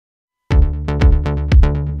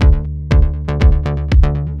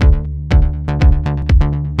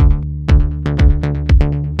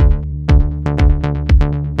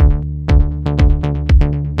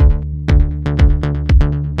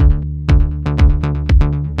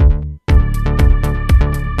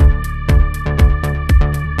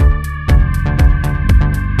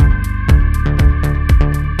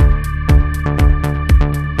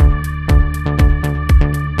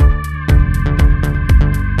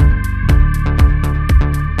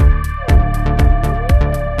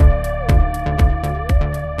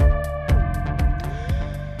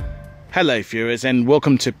Hello viewers and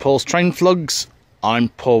welcome to Paul's Train Vlogs. I'm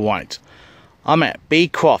Paul White. I'm at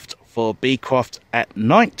Beecroft for Beecroft at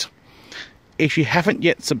night. If you haven't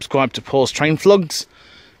yet subscribed to Paul's Train Vlogs,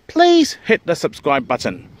 please hit the subscribe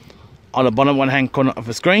button on the bottom right hand corner of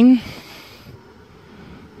the screen.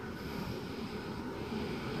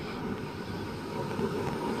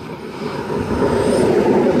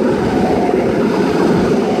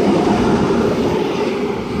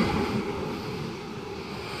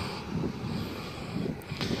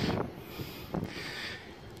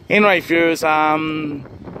 Anyway viewers,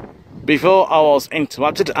 before I was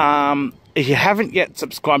interrupted, if you haven't yet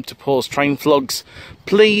subscribed to Paul's Train Vlogs,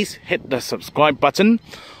 please hit the subscribe button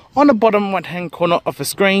on the bottom right hand corner of the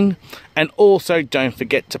screen, and also don't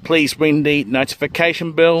forget to please ring the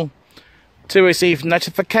notification bell to receive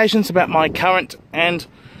notifications about my current and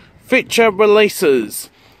future releases.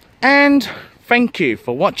 And thank you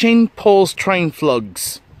for watching Paul's Train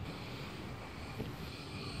Vlogs.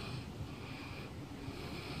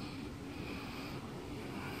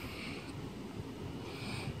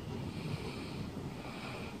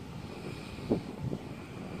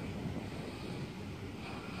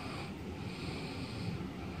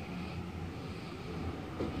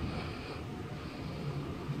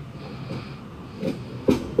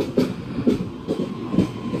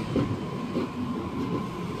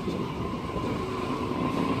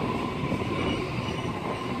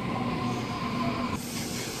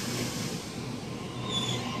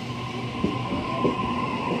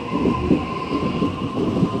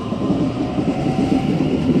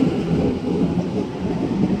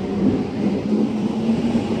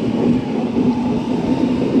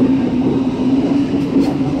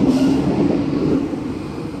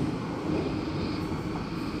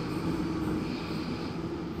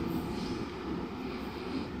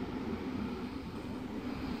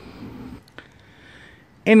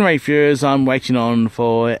 Anyway viewers, I'm waiting on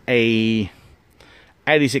for a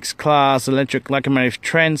 86 class electric locomotive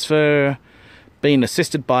transfer being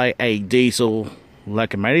assisted by a diesel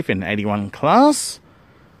locomotive in 81 class.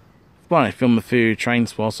 Well, I film a few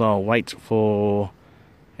trains whilst I'll wait for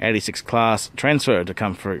 86 class transfer to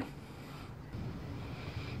come through.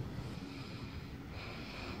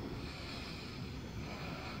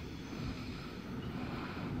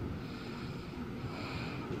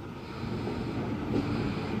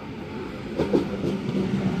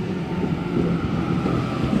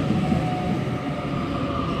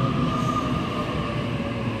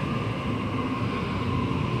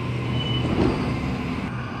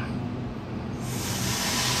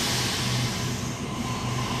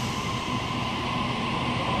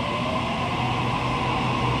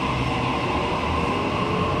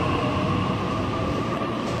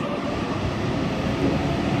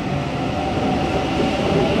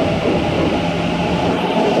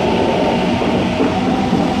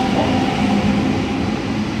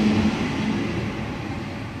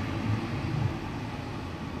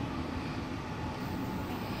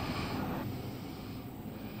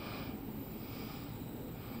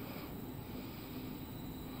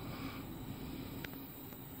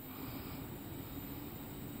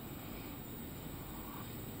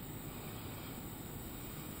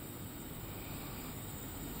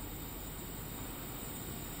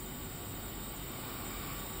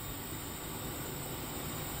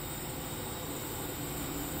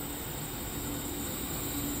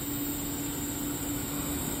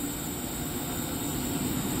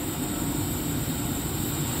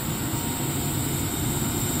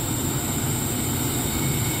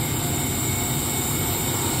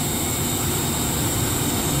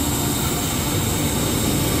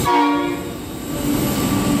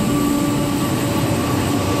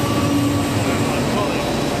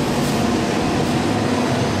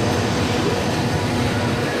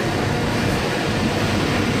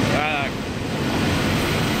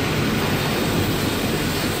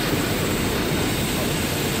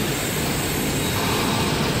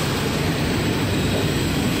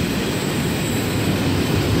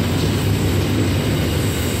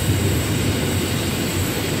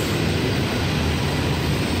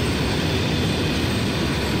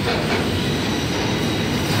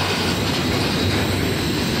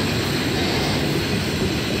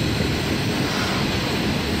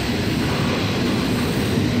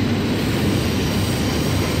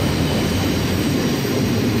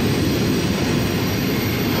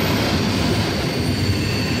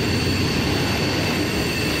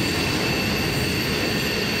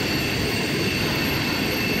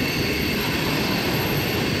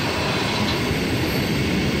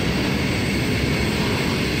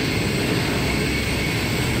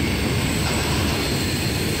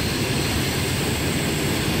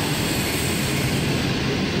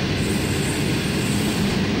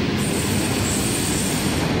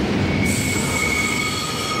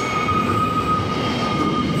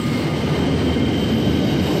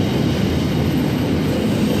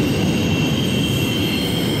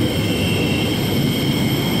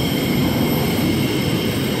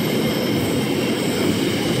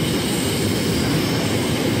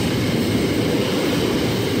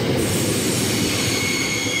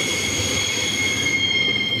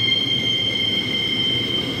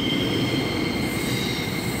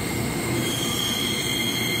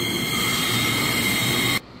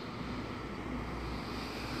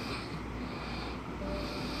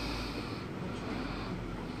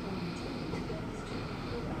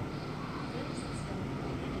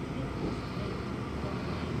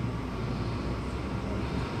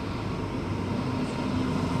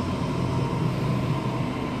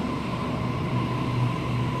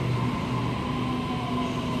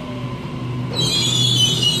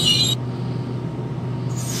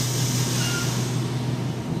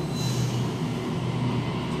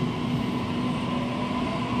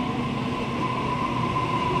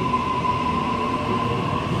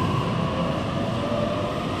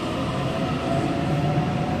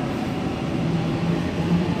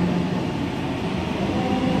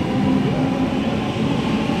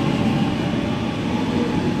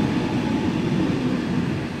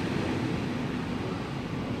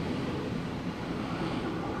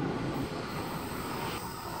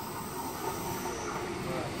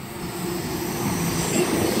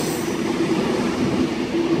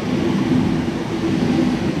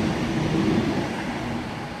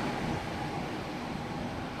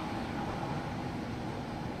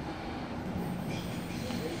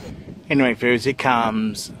 Anyway, viewers, it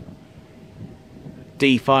comes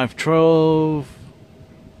D512,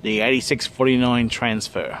 the 8649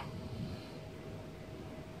 transfer.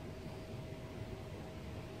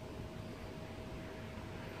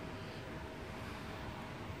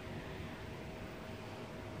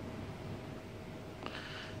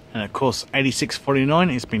 And of course, 8649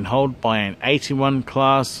 has been hauled by an 81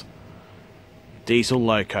 class diesel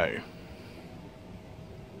loco.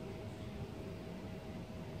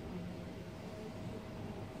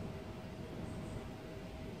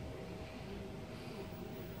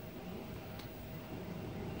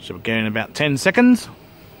 So we're going in about 10 seconds.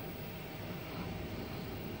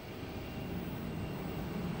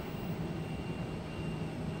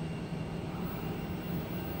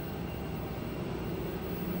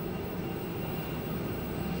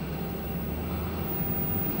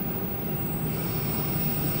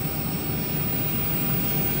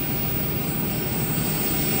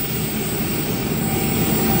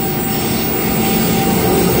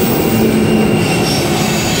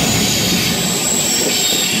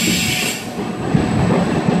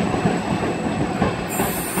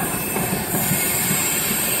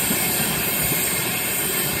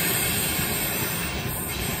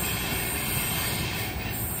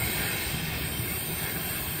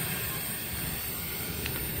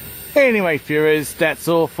 Anyway, viewers, that's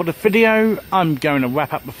all for the video. I'm going to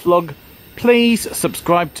wrap up the vlog. Please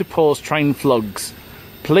subscribe to Paul's Train Vlogs.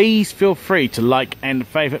 Please feel free to like and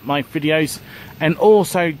favourite my videos, and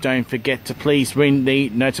also don't forget to please ring the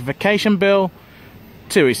notification bell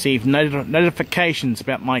to receive notifications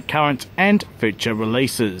about my current and future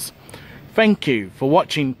releases. Thank you for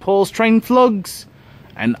watching Paul's Train Vlogs,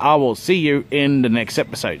 and I will see you in the next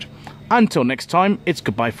episode. Until next time, it's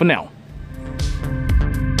goodbye for now.